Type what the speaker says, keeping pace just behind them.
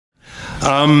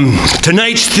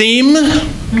Tonight's theme,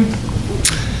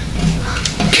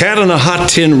 Cat on a Hot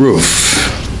Tin Roof.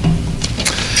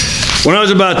 When I was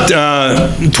about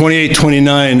 28,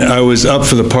 29, I was up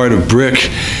for the part of Brick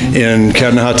in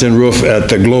Cat on a Hot Tin Roof at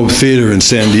the Globe Theater in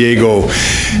San Diego,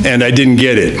 and I didn't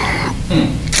get it.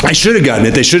 I should have gotten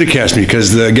it. They should have cast me,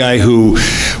 because the guy who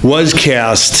was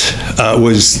cast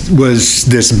was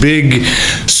this big,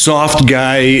 soft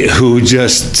guy who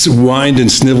just whined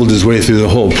and sniveled his way through the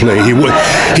whole play.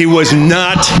 He was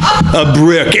not a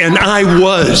Brick, and I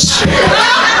was.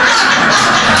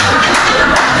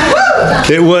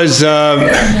 It was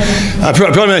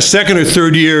probably my second or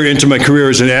third year into my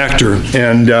career as an actor,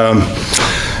 and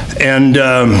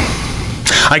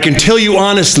I can tell you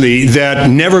honestly that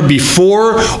never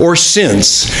before or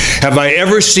since have I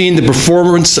ever seen the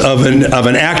performance of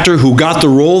an actor who got the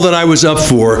role that I was up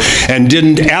for and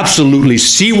didn't absolutely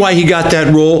see why he got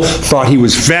that role, thought he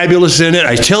was fabulous in it.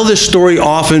 I tell this story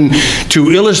often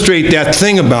to illustrate that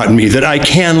thing about me, that I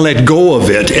can let go of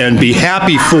it and be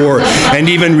happy for and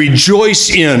even rejoice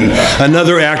in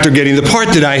another actor getting the part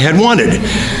that I had wanted.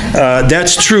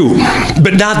 That's true,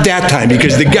 but not that time,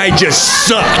 because the guy just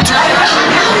sucked.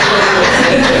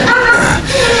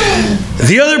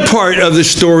 The other part of the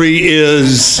story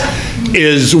is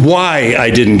why I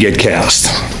didn't get cast.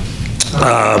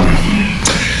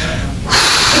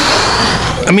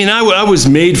 I mean, I was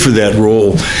made for that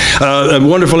role. A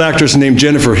wonderful actress named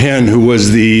Jennifer Henn, who was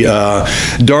the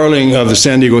darling of the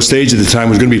San Diego stage at the time,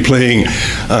 was going to be playing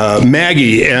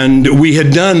Maggie, and we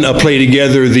had done a play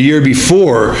together the year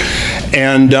before,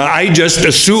 and I just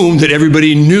assumed that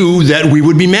everybody knew that we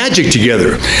would be magic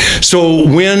together. So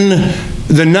when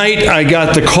the night I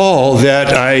got the call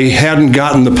that I hadn't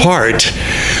gotten the part,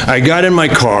 I got in my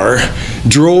car,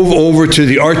 drove over to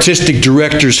the artistic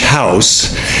director's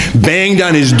house, banged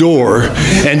on his door,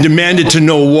 and demanded to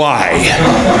know why.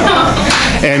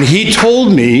 And he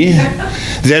told me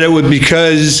that it was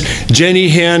because Jenny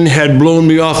Henn had blown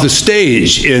me off the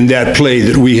stage in that play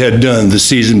that we had done the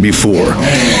season before.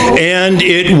 And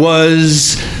it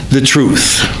was the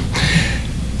truth.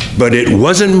 But it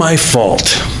wasn't my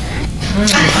fault.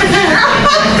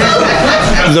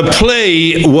 The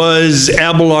play was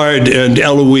Abelard and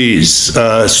Eloise,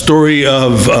 a story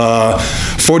of a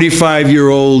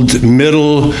 45-year-old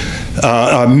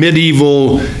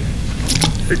medieval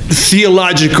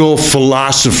theological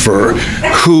philosopher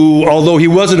who, although he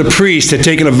wasn't a priest, had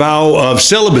taken a vow of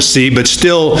celibacy, but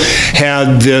still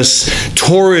had this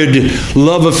torrid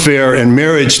love affair and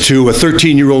marriage to a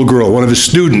 13-year-old girl, one of his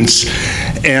students,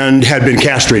 and had been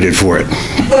castrated for it.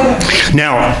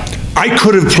 Now, I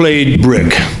could have played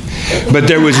Brick, but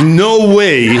there was no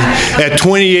way at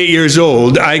 28 years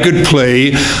old I could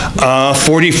play a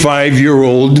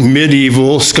 45-year-old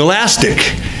medieval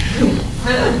scholastic.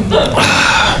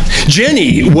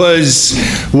 Jenny was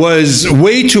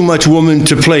way too much woman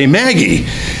to play Maggie,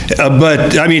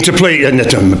 but I mean to play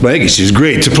Maggie. She's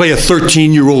great to play a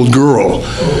 13-year-old girl.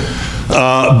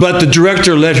 But the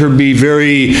director let her be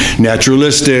very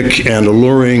naturalistic and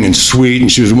alluring and sweet,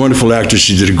 and she was a wonderful actress.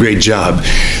 She did a great job.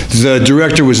 The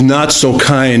director was not so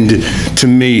kind to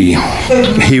me.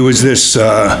 He was this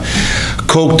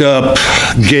coked up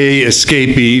gay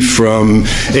escapee from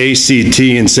ACT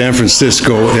in San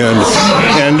Francisco,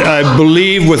 and I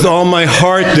believe with all my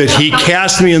heart that he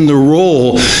cast me in the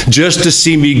role just to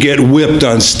see me get whipped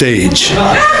on stage.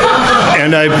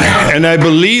 And I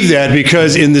believe that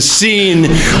because in the scene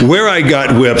where I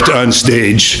got whipped on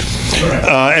stage,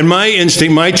 and my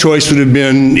instinct, my choice would have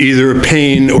been either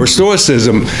pain or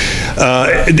stoicism,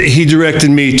 he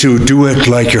directed me to do it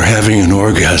like you're having an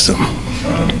orgasm.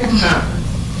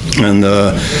 And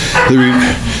the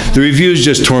reviews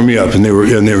just tore me up, and they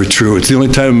were true. It's the only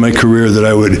time in my career that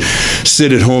I would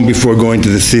sit at home before going to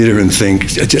the theater and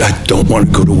think, I don't want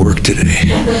to go to work today.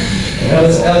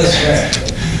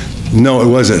 No, it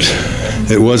wasn't.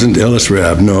 It wasn't Ellis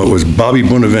Rabb. No, it was Bobby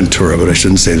Bonaventura, but I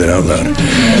shouldn't say that out loud.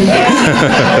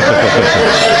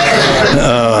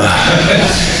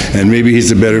 And maybe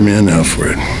he's a better man now for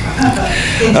it.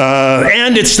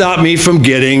 And it stopped me from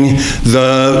getting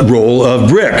the role of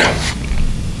Brick.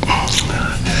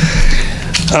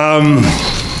 On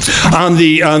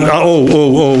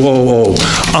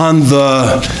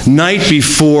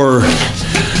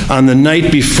the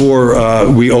night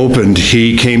before we opened,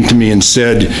 he came to me and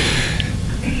said,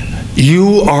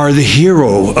 "You are the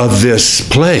hero of this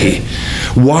play.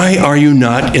 Why are you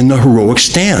not in the heroic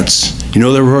stance?" You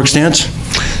know the heroic stance?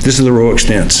 This is the heroic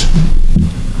stance.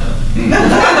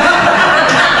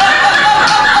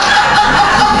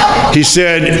 He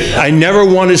said, "I never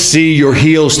want to see your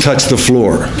heels touch the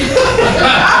floor."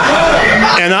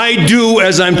 and I do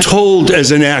as I'm told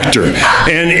as an actor.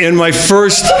 And in my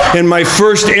first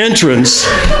entrance,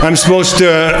 I'm supposed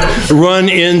to run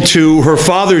into her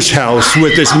father's house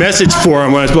with this message for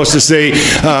him. When I'm supposed to say,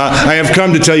 I have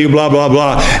come to tell you blah, blah,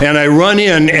 blah. And I run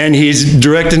in, and he's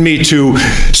directed me to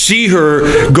see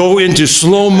her go into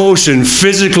slow motion,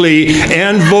 physically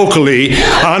and vocally,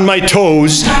 on my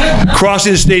toes,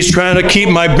 crossing the stage, trying to keep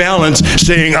my balance,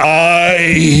 saying,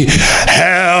 I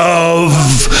have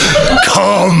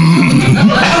come.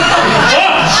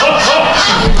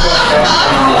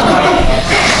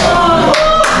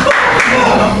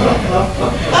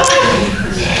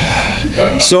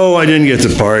 So I didn't get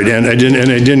the part, and I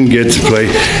didn't get to play.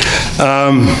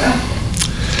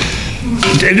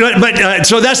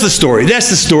 So that's the story. That's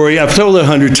the story. I've told it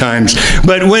 100 times.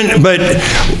 But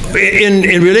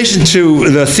in relation to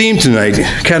the theme tonight,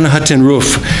 Cat on a Hot Tin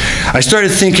Roof, I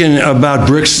started thinking about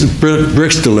Brick's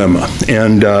dilemma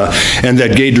and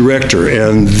that gay director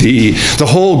and the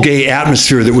whole gay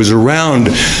atmosphere that was around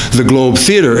the Globe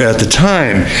Theater at the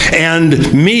time,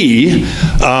 and me.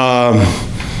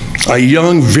 A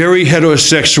young, very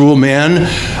heterosexual man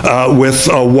with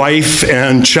a wife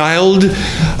and child,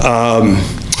 a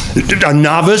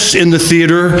novice in the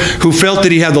theater who felt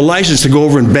that he had the license to go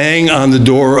over and bang on the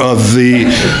door of the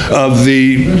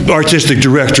artistic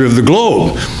director of the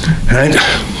Globe. And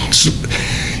so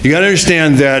you got to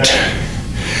understand that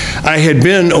I had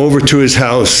been over to his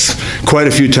house quite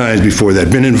a few times before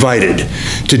that, been invited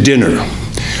to dinner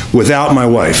without my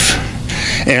wife.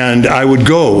 And I would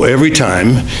go every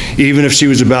time, even if she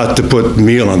was about to put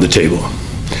meal on the table.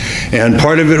 And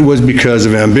part of it was because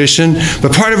of ambition,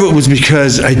 but part of it was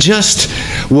because I just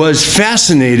was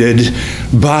fascinated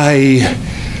by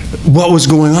what was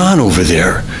going on over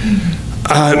there.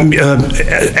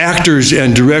 Actors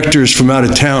and directors from out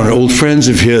of town, old friends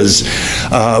of his,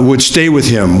 would stay with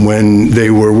him when they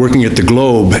were working at the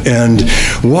Globe, and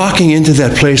walking into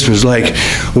that place was like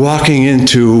walking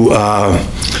into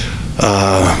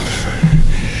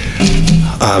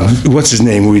what's his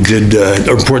name? We did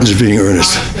Importance of Being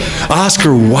Earnest.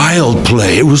 Oscar Wilde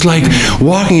play. It was like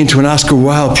walking into an Oscar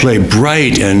Wilde play,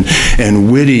 bright and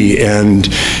witty and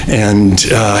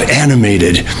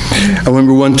animated. I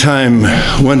remember one time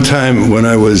when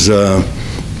I was.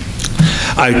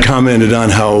 I commented on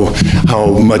how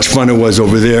much fun it was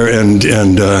over there, and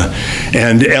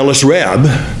Ellis Rabb,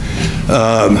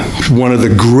 one of the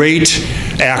great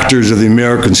actors of the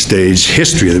American stage,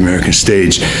 history of the American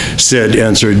stage,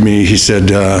 answered me, he said,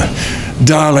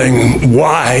 darling,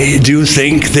 why do you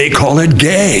think they call it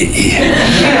gay?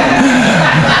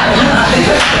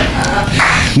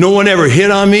 No one ever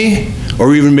hit on me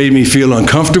or even made me feel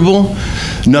uncomfortable.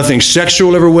 Nothing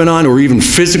sexual ever went on or even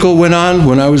physical went on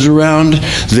when I was around.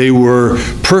 They were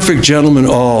perfect gentlemen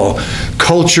all,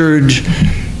 cultured,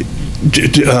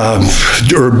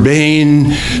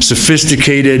 urbane,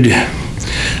 sophisticated.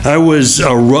 I was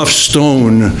a rough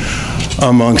stone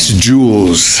amongst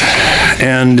jewels,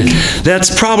 and that's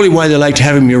probably why they liked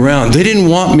having me around. They didn't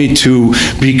want me to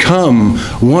become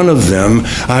one of them.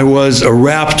 I was a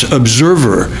rapt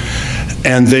observer,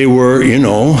 and they were, you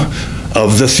know,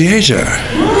 of the theater.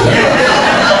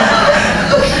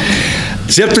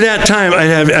 Except for that time,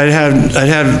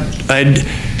 I'd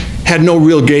had no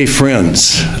real gay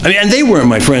friends. I mean, and they weren't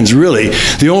my friends, really.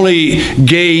 The only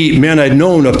gay men I'd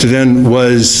known up to then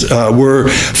were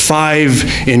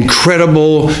 5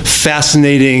 incredible,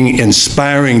 fascinating,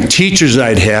 inspiring teachers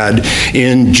I'd had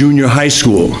in junior high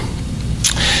school,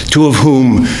 2 of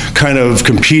whom kind of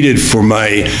competed for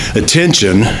my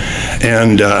attention,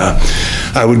 and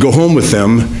I would go home with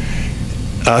them,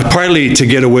 partly to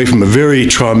get away from a very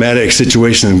traumatic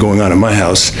situation going on in my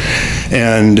house,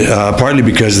 and partly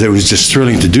because it was just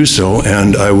thrilling to do so,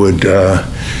 and I would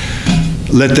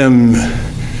let them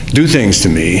do things to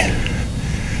me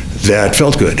that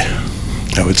felt good.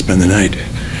 I would spend the night.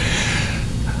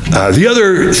 The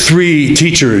other 3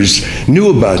 teachers knew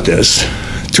about this.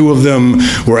 2 of them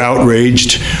were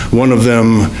outraged. 1 of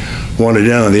them wanted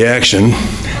in on the action.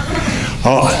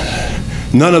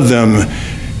 None of them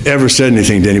ever said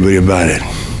anything to anybody about it.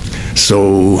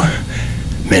 So,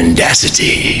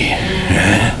 mendacity.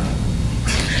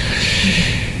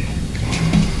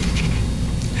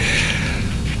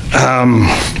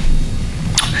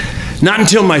 Not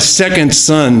until my second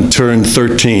son turned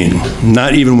 13,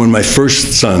 not even when my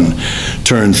first son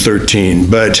turned 13,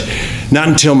 but not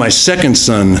until my second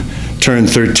son turned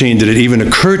 13 did it even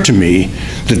occur to me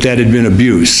that that had been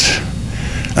abuse.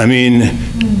 I mean,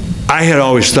 I had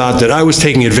always thought that I was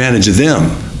taking advantage of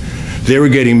them. They were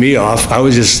getting me off. I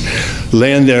was just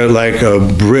laying there like a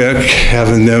brick,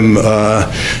 having them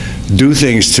do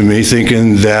things to me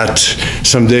thinking that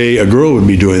someday a girl would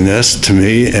be doing this to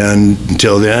me, and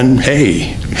until then,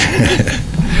 hey.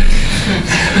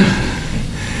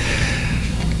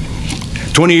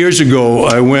 20 years ago,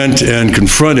 I went and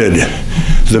confronted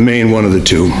the main one of the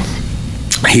two.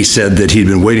 He said that he'd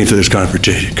been waiting for this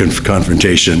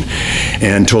confrontation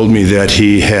and told me that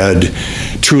he had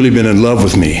truly been in love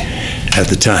with me at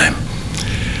the time.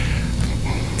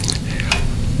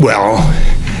 Well,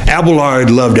 Abelard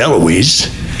loved Eloise,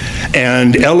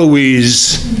 and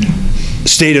Eloise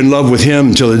stayed in love with him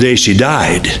until the day she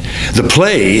died. The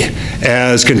play,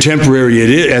 as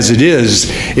contemporary as it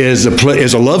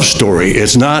is a love story.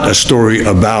 It's not a story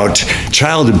about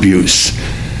child abuse.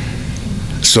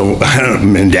 So,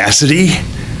 mendacity?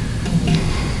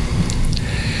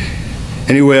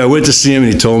 Anyway, I went to see him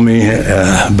and he told me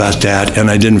about that, and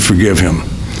I didn't forgive him.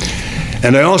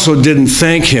 And I also didn't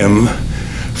thank him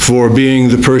for being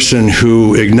the person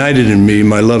who ignited in me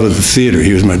my love of the theater.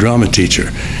 He was my drama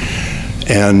teacher.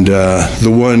 And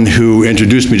the one who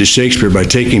introduced me to Shakespeare by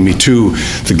taking me to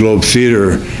the Globe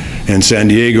Theater in San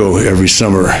Diego every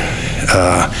summer.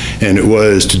 And it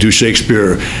was to do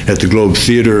Shakespeare at the Globe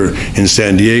Theater in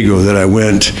San Diego that I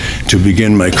went to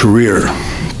begin my career.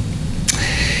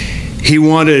 He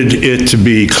wanted it to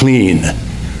be clean,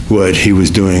 what he was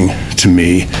doing to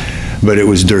me, but it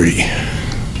was dirty.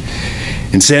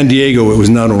 In San Diego, it was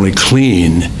not only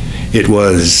clean, it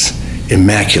was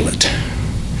immaculate.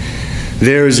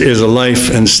 Theirs is a life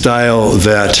and style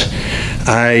that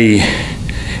I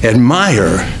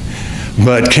admire,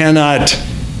 but cannot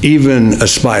even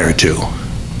aspire to.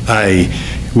 I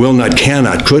will not,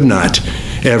 cannot, could not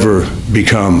ever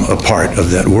become a part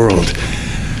of that world.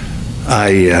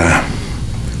 I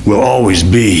will always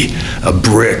be a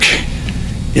brick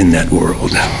in that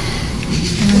world.